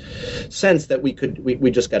cause this sense that we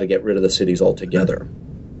just got to get rid of the cities altogether.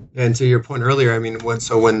 And to your point earlier, I mean, when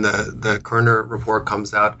the Kerner report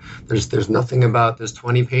comes out, there's nothing about, there's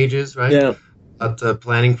 20 pages, right? Yeah. About the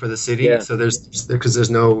planning for the city. Yeah. So there's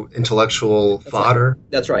no intellectual fodder.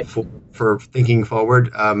 That's right. For thinking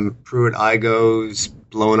forward. Pruitt-Igoe's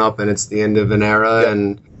blown up and it's the end of an era.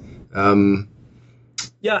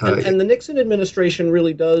 Yeah. And the Nixon administration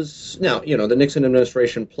really does now. The Nixon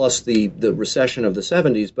administration plus the recession of the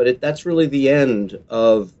 70s, but that's really the end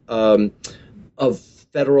of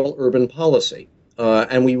federal urban policy,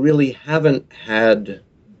 and we really haven't had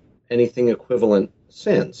anything equivalent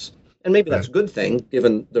since. And maybe that's a good thing,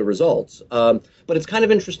 given the results. But it's kind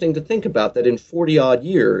of interesting to think about that in 40-odd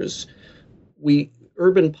years,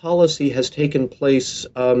 urban policy has taken place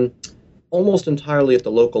almost entirely at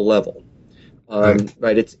the local level.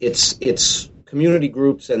 Right? It's community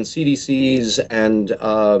groups and CDCs and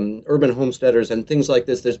urban homesteaders and things like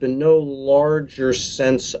this. There's been no larger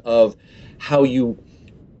sense of how you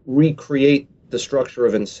recreate the structure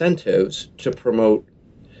of incentives to promote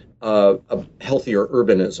a healthier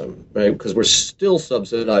urbanism, right? Because we're still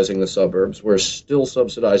subsidizing the suburbs, we're still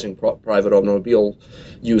subsidizing private automobile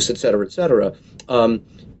use, et cetera, et cetera. And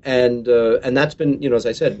that's been, as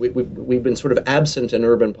I said, we've been sort of absent in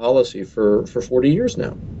urban policy for 40 years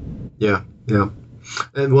now. Yeah.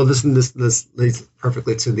 And well, this leads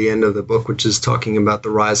perfectly to the end of the book, which is talking about the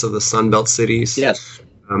rise of the Sunbelt cities. Yes.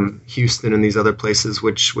 Houston and these other places,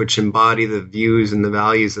 which embody the views and the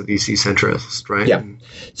values of these decentralists, right? Yeah. And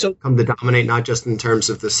so come to dominate not just in terms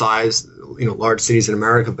of the size, large cities in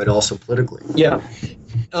America, but also politically. Yeah.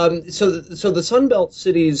 So the Sunbelt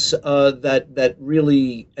cities that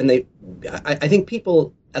really, and I think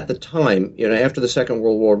people at the time, after the Second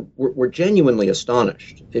World War, were genuinely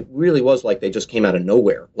astonished. It really was like they just came out of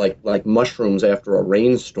nowhere, like mushrooms after a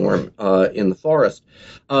rainstorm in the forest.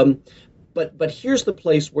 But here's the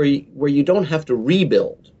place where you don't have to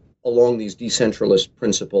rebuild along these decentralist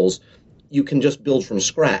principles. You can just build from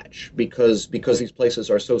scratch because these places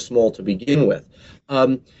are so small to begin with.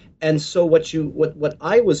 And so what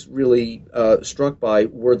I was really struck by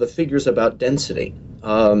were the figures about density,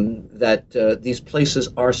 that these places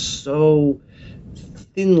are so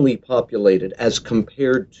thinly populated as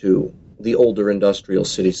compared to the older industrial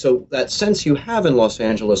cities. So that sense you have in Los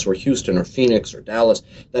Angeles or Houston or Phoenix or Dallas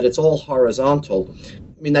that it's all horizontal,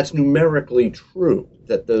 I mean, that's numerically true,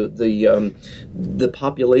 that the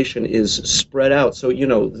population is spread out. So,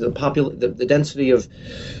 the density of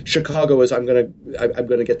Chicago is, I'm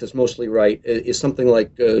gonna get this mostly right, is something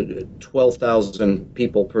like 12,000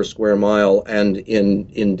 people per square mile, and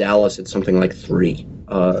in Dallas it's something like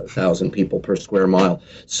 3,000 people per square mile.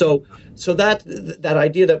 So that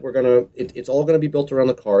idea that it's all gonna be built around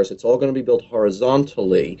the cars, it's all gonna be built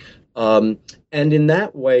horizontally. And in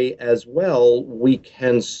that way as well, we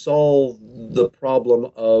can solve the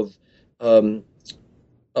problem of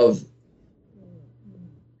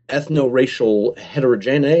ethno-racial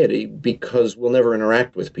heterogeneity, because we'll never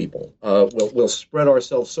interact with people. We'll spread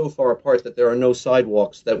ourselves so far apart that there are no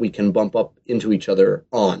sidewalks that we can bump up into each other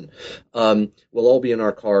on. We'll all be in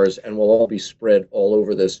our cars, and we'll all be spread all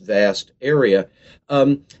over this vast area.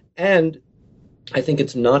 And I think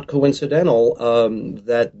it's not coincidental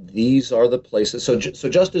that these are the places. So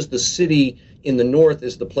just as the city in the north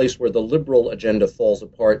is the place where the liberal agenda falls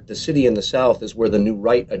apart, the city in the south is where the new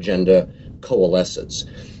right agenda coalesces.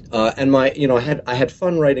 And I had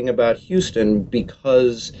fun writing about Houston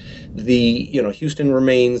because Houston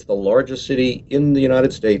remains the largest city in the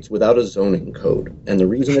United States without a zoning code. And the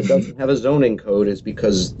reason it doesn't have a zoning code is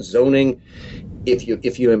because zoning,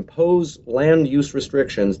 if you impose land use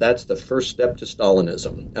restrictions, that's the first step to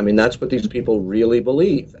Stalinism. I mean, that's what these people really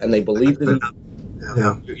believe, and they believe that.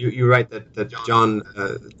 Yeah, you're right that John,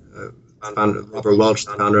 Robert Welch,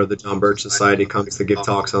 the founder of the John Birch Society, comes to give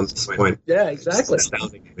talks on this point. Yeah, exactly. It's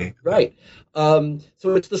astounding to me. Right.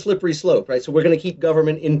 So it's the slippery slope, right? So we're going to keep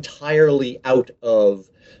government entirely out of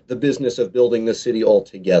the business of building the city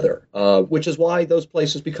altogether, which is why those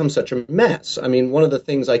places become such a mess. I mean, one of the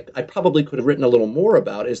things I probably could have written a little more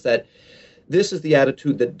about is that this is the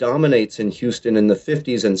attitude that dominates in Houston in the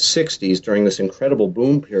 50s and 60s during this incredible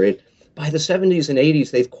boom period. By the 70s and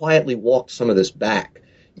 80s, they've quietly walked some of this back.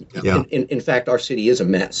 Yeah. In fact, our city is a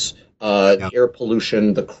mess. Air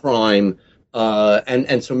pollution, the crime,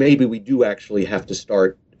 and so maybe we do actually have to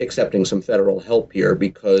start accepting some federal help here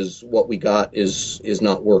because what we got is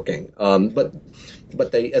not working.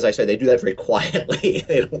 But they, as I say, they do that very quietly.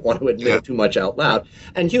 They don't want to admit it too much out loud.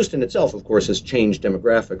 And Houston itself, of course, has changed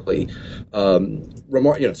demographically.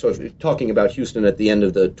 So if you're talking about Houston at the end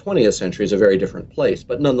of the 20th century is a very different place.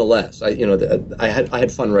 But nonetheless, I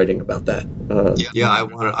had fun writing about that.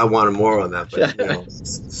 I wanted more on that,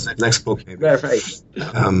 but next book maybe. Right.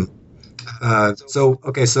 So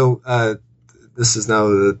this is now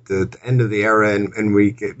the end of the era, and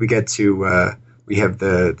we get to. We have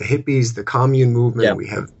the hippies, the commune movement. Yeah. We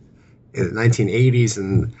have the 1980s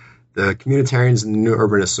and the communitarians and the new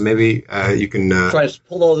urbanists. So maybe you can try to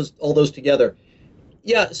pull all those together.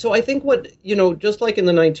 Yeah. So I think just like in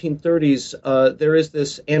the 1930s, there is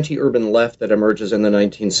this anti-urban left that emerges in the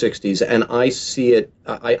 1960s, and I see it.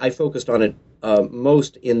 I focused on it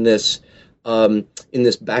most in this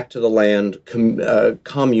back to the land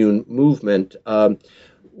commune movement.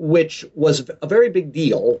 Which was a very big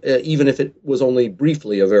deal, even if it was only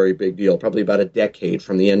briefly a very big deal, probably about a decade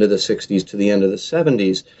from the end of the 60s to the end of the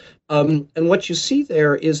 70s. And what you see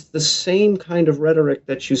there is the same kind of rhetoric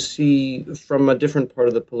that you see from a different part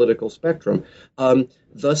of the political spectrum.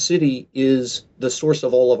 The city is the source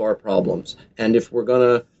of all of our problems. And if we're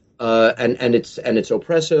going to and it's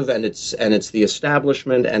oppressive, and it's the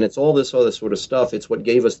establishment, and it's all this other sort of stuff. It's what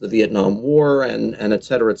gave us the Vietnam War, and et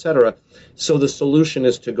cetera, et cetera. So the solution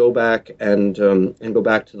is to go back and go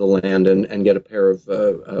back to the land and get a pair of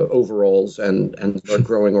overalls and start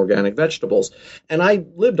growing organic vegetables. And I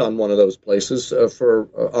lived on one of those places for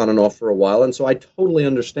on and off for a while, and so I totally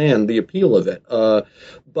understand the appeal of it.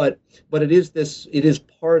 But it is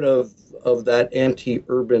part of that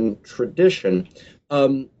anti-urban tradition.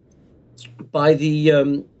 By the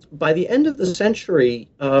end of the century,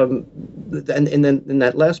 and then in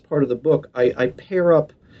that last part of the book, I pair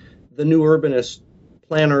up the new urbanist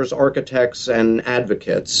planners, architects, and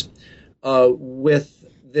advocates with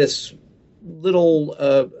this little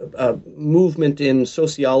movement in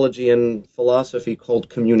sociology and philosophy called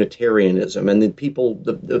communitarianism, and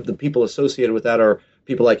the people associated with that are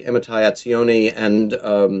people like Amitai Atzioni and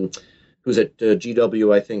who's at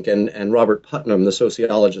GW, I think, and Robert Putnam, the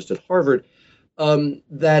sociologist at Harvard,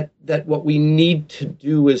 that what we need to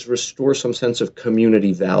do is restore some sense of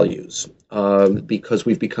community values because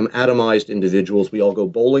we've become atomized individuals. We all go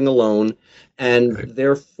bowling alone, and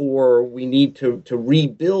therefore we need to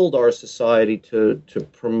rebuild our society to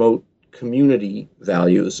promote community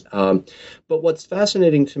values. But what's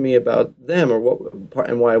fascinating to me about them,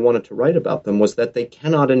 and why I wanted to write about them, was that they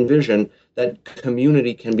cannot envision that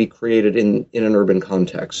community can be created in an urban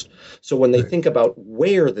context. So when they think about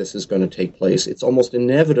where this is going to take place, it's almost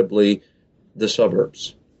inevitably the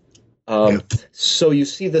suburbs. So you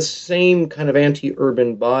see the same kind of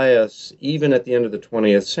anti-urban bias even at the end of the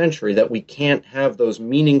 20th century, that we can't have those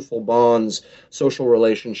meaningful bonds, social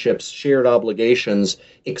relationships, shared obligations,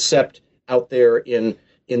 except out there in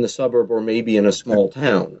the suburb or maybe in a small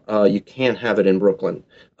town. You can't have it in Brooklyn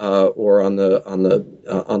or on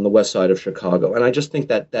the west side of Chicago. And I just think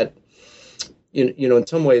that in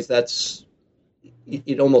some ways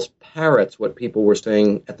it almost parrots what people were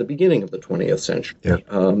saying at the beginning of the 20th century. Yeah.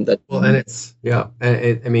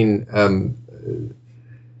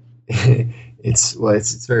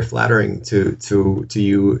 It's very flattering to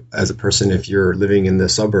you as a person if you're living in the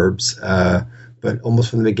suburbs. But almost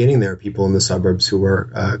from the beginning, there are people in the suburbs who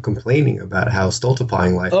were complaining about how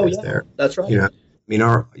stultifying life is there. That's right.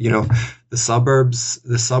 The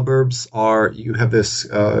suburbs are. You have this.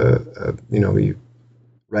 You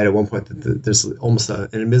write at one point that there's almost an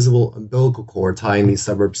invisible umbilical cord tying these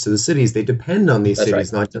suburbs to the cities. They depend on these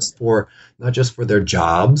cities not just for their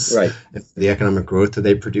jobs and for the economic growth that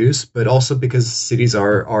they produce, but also because cities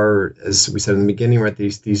are, as we said in the beginning,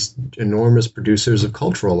 these enormous producers of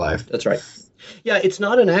cultural life. That's right. Yeah, it's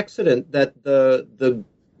not an accident that the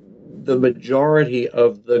majority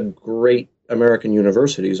of the great American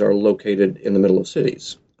universities are located in the middle of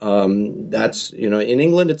cities. That's in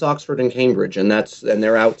England it's Oxford and Cambridge, and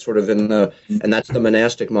they're out sort of and that's the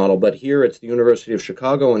monastic model. But here it's the University of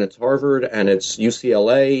Chicago, and it's Harvard, and it's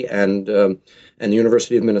UCLA, and the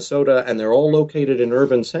University of Minnesota, and they're all located in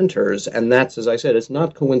urban centers. And that's, as I said, it's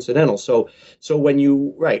not coincidental. So when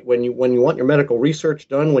you want your medical research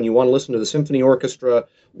done, when you want to listen to the symphony orchestra,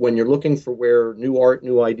 when you're looking for where new art,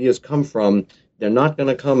 new ideas come from, they're not going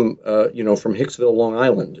to come, from Hicksville, Long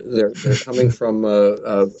Island. They're coming from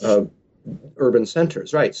urban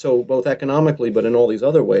centers, right? So both economically, but in all these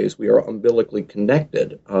other ways, we are umbilically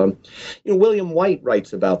connected. William White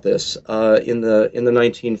writes about this in the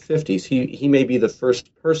 1950s. He may be the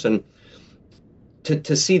first person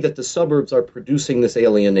to see that the suburbs are producing this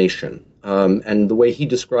alienation. And the way he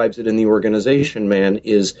describes it in The Organization Man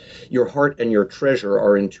is your heart and your treasure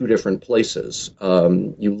are in two different places.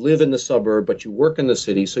 You live in the suburb, but you work in the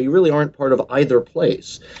city, so you really aren't part of either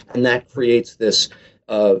place. And that creates this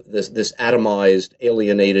atomized,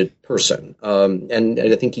 alienated person. And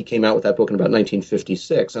I think he came out with that book in about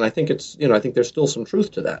 1956. And I think I think there's still some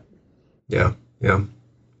truth to that. Yeah.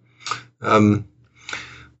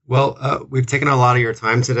 Well, we've taken a lot of your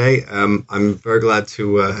time today. I'm very glad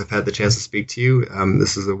to have had the chance to speak to you.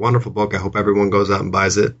 This is a wonderful book. I hope everyone goes out and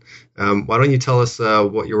buys it. Why don't you tell us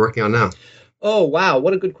what you're working on now? Oh, wow.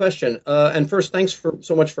 What a good question. And first, thanks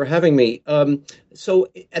so much for having me. So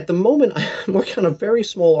at the moment, I'm working on a very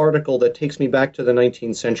small article that takes me back to the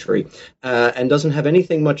 19th century and doesn't have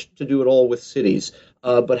anything much to do at all with cities,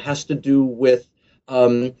 but has to do with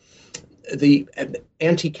the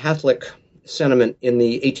anti-Catholic sentiment in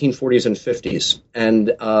the 1840s and 50s,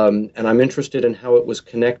 and I'm interested in how it was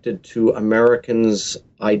connected to Americans'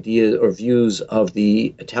 ideas or views of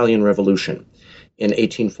the Italian Revolution in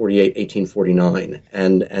 1848, 1849,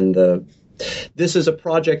 and this is a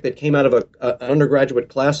project that came out of an undergraduate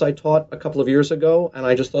class I taught a couple of years ago, and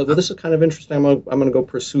I just thought, well, this is kind of interesting. I'm going to go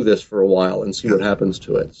pursue this for a while and see what happens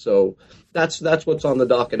to it. So that's what's on the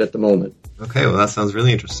docket at the moment. Okay, well, that sounds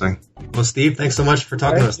really interesting. Well, Steve, thanks so much for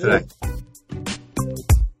talking to us today.